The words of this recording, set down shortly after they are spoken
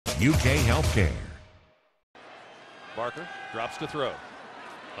UK Healthcare. Barker drops to throw.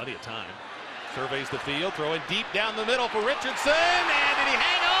 Plenty of time. Surveys the field, throwing deep down the middle for Richardson. And did he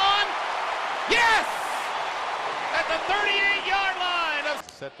hang on? Yes! At the 38-yard line.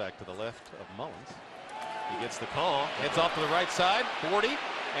 Setback to the left of Mullins. He gets the call, heads off to the right side, 40,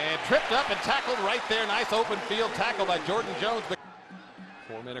 and tripped up and tackled right there. Nice open field tackle by Jordan Jones.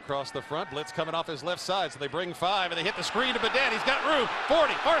 4 men across the front, blitz coming off his left side, so they bring 5, and they hit the screen to Badet. He's got room,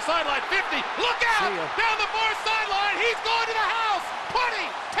 40, far sideline, 50, look out! Down the far sideline, he's going to the house! 20,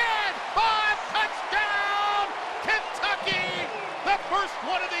 10, 5, touchdown! Kentucky! The first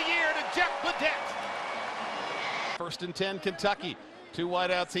one of the year to Jeff Badet. 1st and 10, Kentucky. 2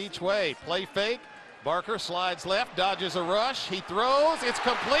 wideouts each way, play fake. Barker slides left, dodges a rush, he throws, it's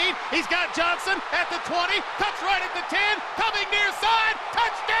complete, he's got Johnson at the 20, cuts right at the 10, coming near side,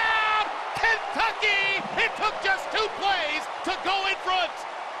 touchdown, Kentucky! It took just 2 plays to go in front.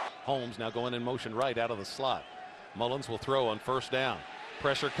 Holmes now going in motion right out of the slot. Mullins will throw on 1st down.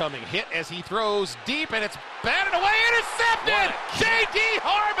 Pressure coming, hit as he throws deep, and it's batted away, intercepted! J.D.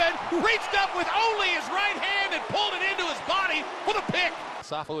 Harmon reached up with only his right hand and pulled it into his body for the pick.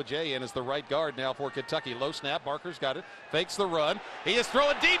 Safo Ajayi is the right guard now for Kentucky. Low snap, Barker's got it, fakes the run. He is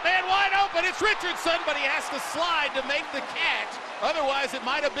throwing deep, man wide open. It's Richardson, but he has to slide to make the catch. Otherwise, it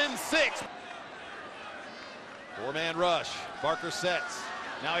might have been 6. 4-man rush. Barker sets.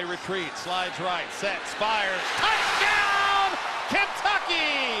 Now he retreats, slides right, sets, fires. Touchdown,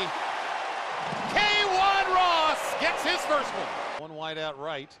 Kentucky! K1 Ross gets his first one. 1 wide out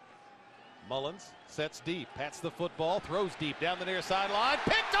right. Mullins sets deep, pats the football, throws deep down the near sideline,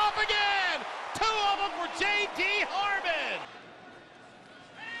 picked off again! 2 of them for J.D. Harmon!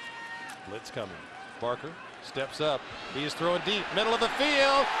 Blitz coming. Barker steps up. He is throwing deep, middle of the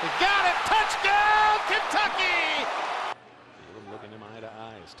field. He got it! Touchdown, Kentucky! Looking him eye to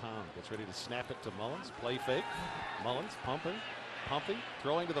eye as Tom gets ready to snap it to Mullins. Play fake. Mullins pumping,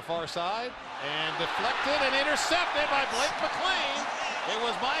 throwing to the far side, and deflected and intercepted by Blake McLean. It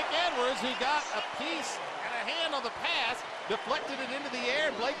was Mike Edwards who got a piece and a hand on the pass, deflected it into the air,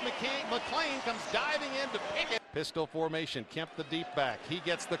 and Blake McLean comes diving in to pick it. Pistol formation, Kemp the deep back. He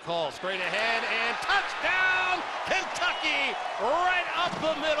gets the call straight ahead, and touchdown, Kentucky! Right up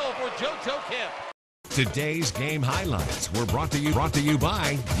the middle for JoJo Kemp. Today's game highlights were brought to you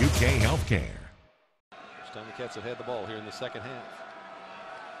by UK Healthcare. First time the Cats have had the ball here in the second half.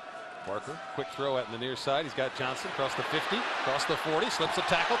 Barker, quick throw out in the near side. He's got Johnson across the 50, across the 40, slips a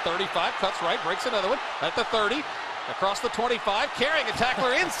tackle, 35, cuts right, breaks another one at the 30, across the 25, carrying a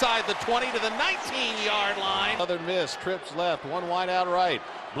tackler inside the 20 to the 19-yard line. Another miss, trips left, 1 wide out right.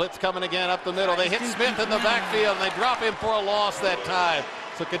 Blitz coming again up the middle. They hit Smith in the backfield, and they drop him for a loss that time.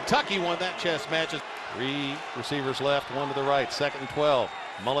 So Kentucky won that chess match. 3 receivers left, 1 to the right, 2nd and 12.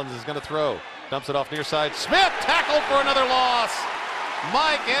 Mullins is going to throw, dumps it off near side. Smith tackled for another loss.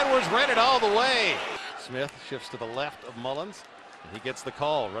 Mike Edwards read it all the way. Smith shifts to the left of Mullins, and he gets the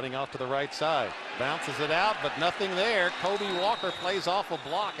call, running off to the right side. Bounces it out, but nothing there. Kobe Walker plays off a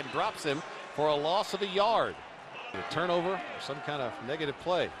block and drops him for a loss of a yard. A turnover or some kind of negative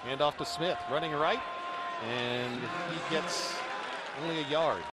play. Hand off to Smith, running right, and he gets only a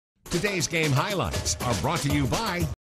yard. Today's game highlights are brought to you by